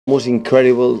Most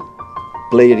incredible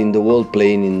player in the world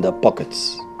playing in the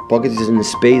pockets. Pockets is in a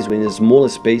space, in a small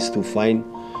space to find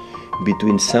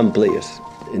between some players,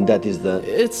 and that is the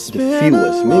fewest,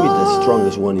 maybe the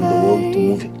strongest one in the world to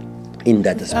move in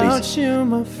that space. Without you,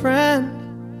 my friend,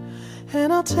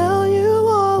 and I'll tell you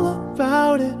all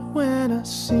about it when I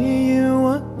see you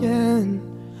again.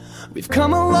 We've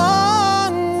come a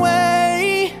long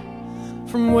way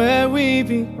from where we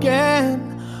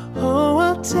began. Oh,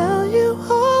 I'll tell you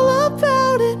all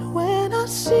about it when I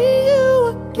see you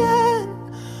again.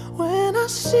 When I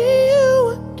see you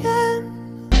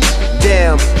again.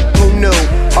 Damn, who knew?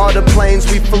 All the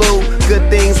planes we flew, good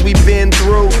things we've been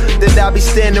through, that I'll be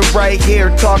standing right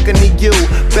here talking to you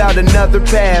about another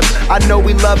path. I know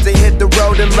we love to hit the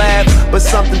road and laugh, but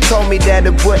something told me that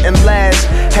it wouldn't last.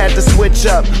 Had to switch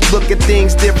up, look at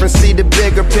things different, see the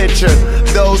bigger picture.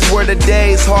 Those were the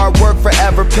days, hard work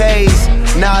forever pays.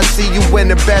 Now I see you in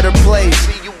a better place.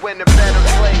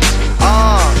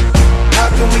 How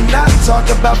can we not talk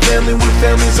about family when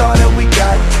family's all that we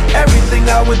got? Everything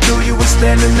I would do, you were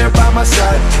standing there by my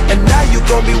side, and now you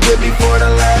gon' be with me for the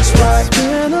last ride. It's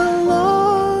been a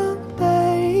long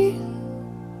day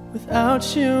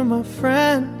without you, my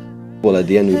friend. Well, at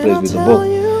the end we play with the ball,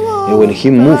 and when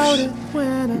he moves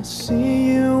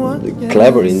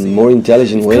clever, in more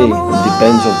intelligent way, it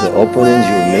depends on the opponents,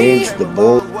 your mates, the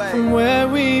ball. From where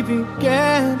we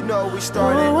began, You know we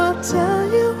started. oh, I'll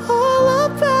tell you all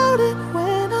about it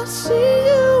when I see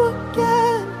you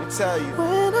again. Let me tell you.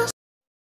 When I